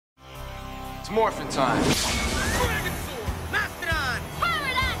Morphin time. Dragon Sword! Mastodon!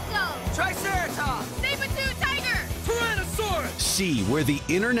 Pterodactyl! Triceratops! Saber-tooth tiger! Tyrannosaurus! See where the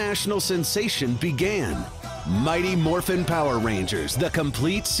international sensation began. Mighty Morphin Power Rangers, the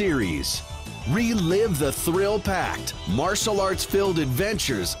complete series. Relive the thrill-packed, martial arts-filled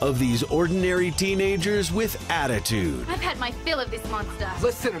adventures of these ordinary teenagers with attitude. I've had my fill of this monster.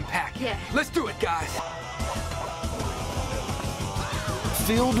 Let's sit and pack. Yeah. Let's do it, guys.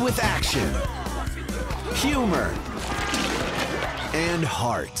 Filled with action, humor, and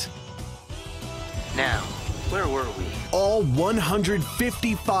heart. Now, where were we? All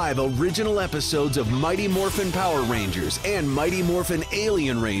 155 original episodes of Mighty Morphin Power Rangers and Mighty Morphin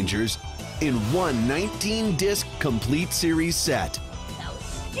Alien Rangers in one 19-disc complete series set. Those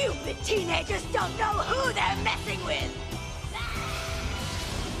stupid teenagers don't know who they're messing with!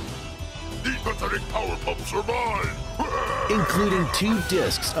 These pathetic power pumps are mine! Including 2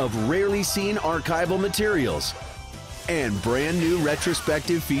 discs of rarely seen archival materials and brand new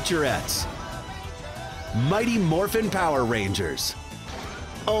retrospective featurettes. Mighty Morphin Power Rangers.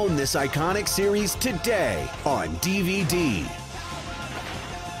 Own this iconic series today on DVD.